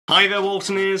Hi there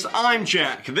Waltoneers, I'm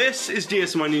Jack. This is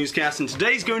DSNY Newscast and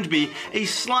today's going to be a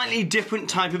slightly different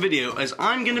type of video as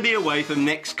I'm going to be away for the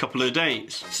next couple of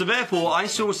days. So therefore I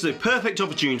saw this as a perfect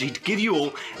opportunity to give you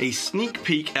all a sneak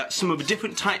peek at some of the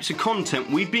different types of content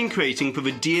we've been creating for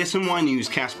the DSNY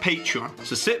Newscast Patreon.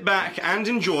 So sit back and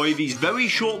enjoy these very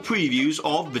short previews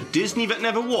of the Disney that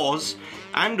never was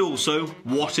and also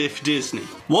What If Disney.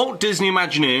 Walt Disney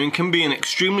Imagineering can be an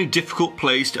extremely difficult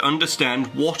place to understand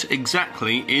what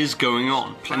exactly is going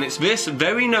on. And it's this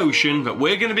very notion that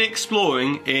we're going to be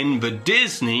exploring in the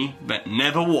Disney that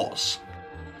never was.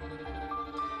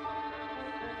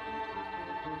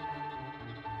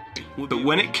 But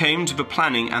when it came to the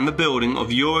planning and the building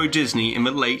of Euro Disney in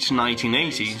the late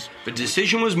 1980s, the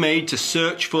decision was made to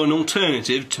search for an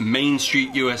alternative to Main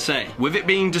Street USA, with it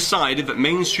being decided that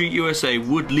Main Street USA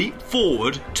would leap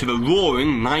forward to the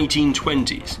roaring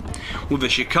 1920s, with a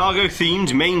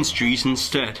Chicago-themed Main Street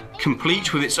instead,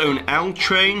 complete with its own L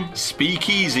train,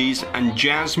 speakeasies and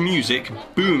jazz music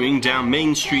booming down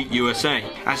Main Street USA.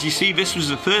 As you see, this was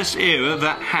the first era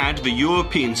that had the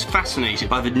Europeans fascinated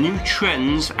by the new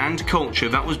trends and culture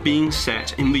that was being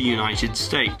set in the United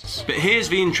States. But here's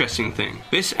the interesting thing.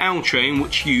 This L train,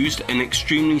 which used an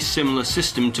extremely similar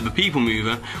system to the People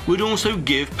Mover, would also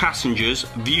give passengers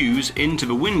views into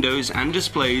the windows and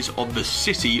displays of the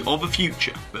city of the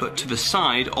future. But to the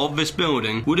side of this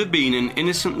building would have been an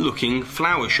innocent looking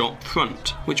flower shop front,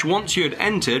 which once you had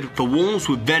entered, the walls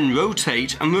would then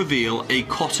rotate and reveal a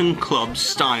Cotton Club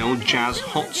style jazz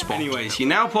hotspot. Anyways, you're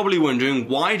now probably wondering,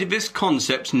 why did this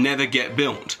concept never get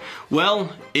built?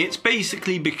 Well, it's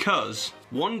basically because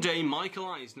one day Michael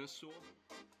Eisner saw...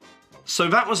 So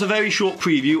that was a very short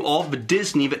preview of the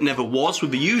Disney that never was,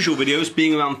 with the usual videos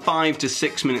being around 5 to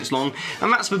 6 minutes long,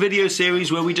 and that's the video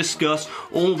series where we discuss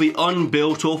all the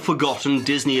unbuilt or forgotten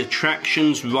Disney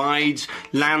attractions, rides,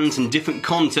 lands and different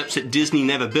concepts that Disney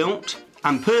never built.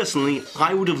 And personally,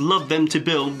 I would have loved them to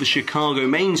build the Chicago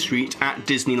Main Street at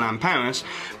Disneyland Paris,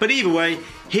 but either way,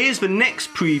 here's the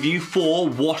next preview for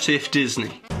What If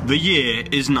Disney. The year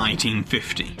is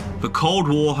 1950. The Cold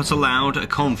War has allowed a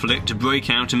conflict to break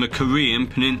out in the Korean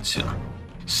Peninsula.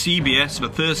 CBS are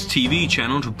the first TV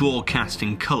channel to broadcast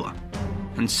in colour.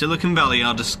 And Silicon Valley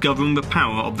are discovering the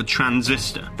power of the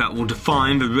transistor that will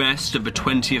define the rest of the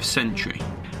 20th century.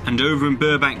 And over in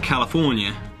Burbank,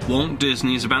 California, Walt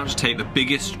Disney is about to take the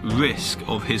biggest risk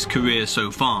of his career so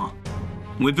far,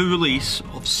 with the release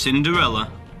of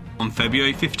Cinderella on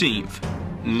February 15th,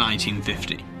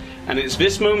 1950. And it's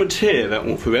this moment here that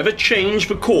will forever change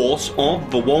the course of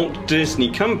the Walt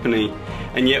Disney Company,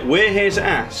 and yet we're here to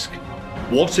ask,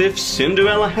 what if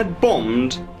Cinderella had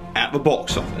bombed at the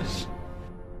box office?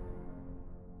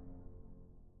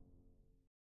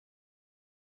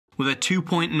 With a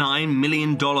 $2.9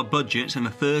 million budget and the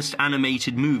first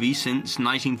animated movie since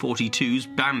 1942's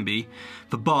Bambi,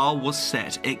 the bar was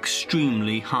set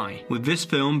extremely high, with this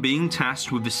film being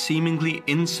tasked with the seemingly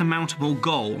insurmountable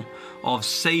goal of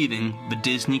saving the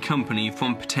Disney Company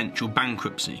from potential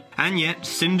bankruptcy. And yet,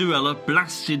 Cinderella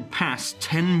blasted past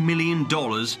 $10 million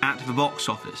at the box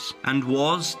office, and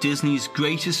was Disney's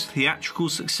greatest theatrical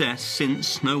success since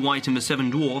Snow White and the Seven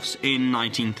Dwarfs in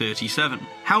 1937.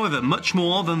 However, much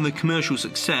more than the commercial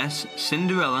success,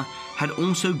 Cinderella had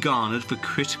also garnered the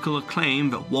critical acclaim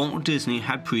that Walt Disney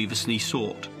had previously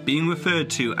sought, being referred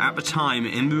to at the time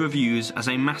in the reviews as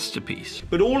a masterpiece.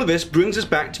 But all of this brings us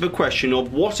back to the question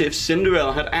of what if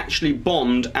Cinderella had actually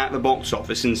bombed at the box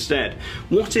office instead?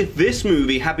 What if this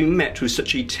movie had been met with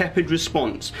such a tepid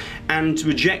response and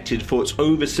rejected for its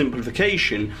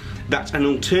oversimplification that an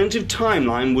alternative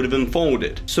timeline would have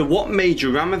unfolded? So what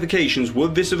major ramifications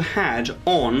would this have had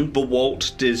on the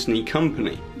Walt Disney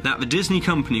Company? That the Disney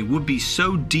Company would be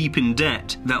so deep in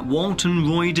debt that Walt and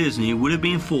Roy Disney would have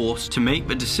been forced to make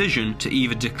the decision to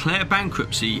either declare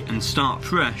bankruptcy and start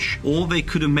fresh, or they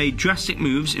could have made drastic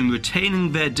moves in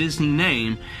retaining their Disney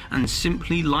name and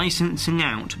simply licensing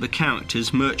out the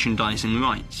characters' merchandising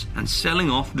rights and selling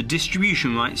off the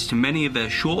distribution rights to many of their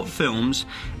short films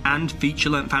and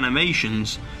feature-length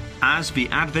animations as the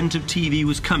advent of TV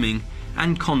was coming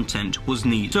and content was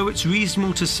needed. So it's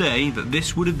reasonable to say that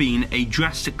this would have been a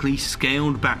drastically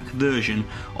scaled back version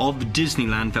of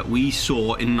Disneyland that we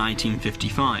saw in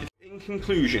 1955. In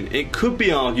conclusion, it could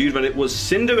be argued that it was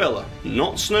Cinderella,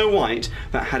 not Snow White,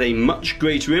 that had a much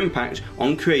greater impact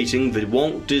on creating the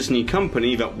Walt Disney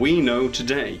Company that we know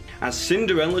today, as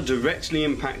Cinderella directly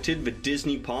impacted the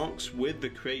Disney parks with the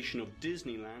creation of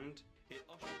Disneyland.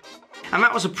 and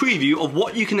that was a preview of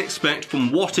what you can expect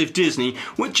from What If Disney,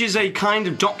 which is a kind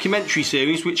of documentary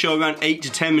series which are around 8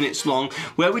 to 10 minutes long,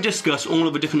 where we discuss all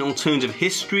of the different alternative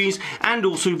histories and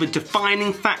also the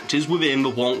defining factors within the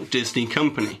Walt Disney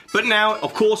Company. But now,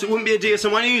 of course, it wouldn't be a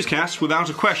DSNY Newscast without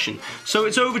a question, so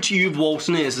it's over to you,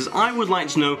 Waltoneers, as I would like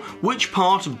to know which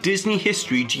part of Disney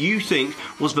history do you think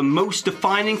was the most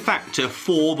defining factor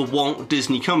for the Walt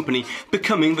Disney Company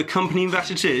becoming the company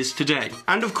that it is today.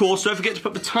 And of course, don't forget to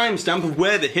put the timestamp of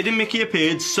where the hidden Mickey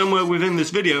appeared somewhere within this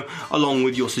video, along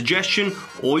with your suggestion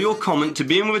or your comment to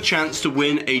be in with a chance to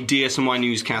win a DSNY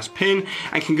Newscast pin.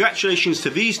 And congratulations to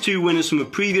these two winners from the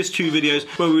previous two videos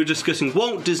where we were discussing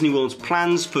Walt Disney World's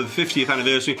plans for the 50th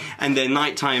anniversary and their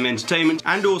nighttime entertainment,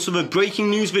 and also the breaking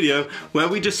news video where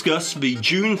we discuss the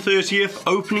June 30th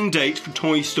opening date for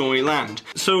Toy Story Land.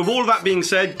 So with all of that being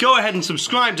said, go ahead and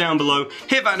subscribe down below,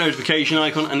 hit that notification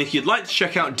icon, and if you'd like to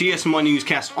check out DSNY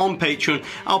Newscast on Patreon,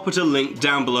 I'll put a link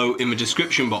down below in the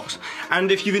description box.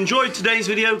 And if you've enjoyed today's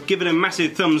video, give it a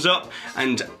massive thumbs up,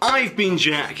 and I've been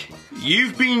Jack,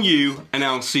 you've been you, and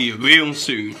I'll see you real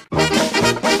soon.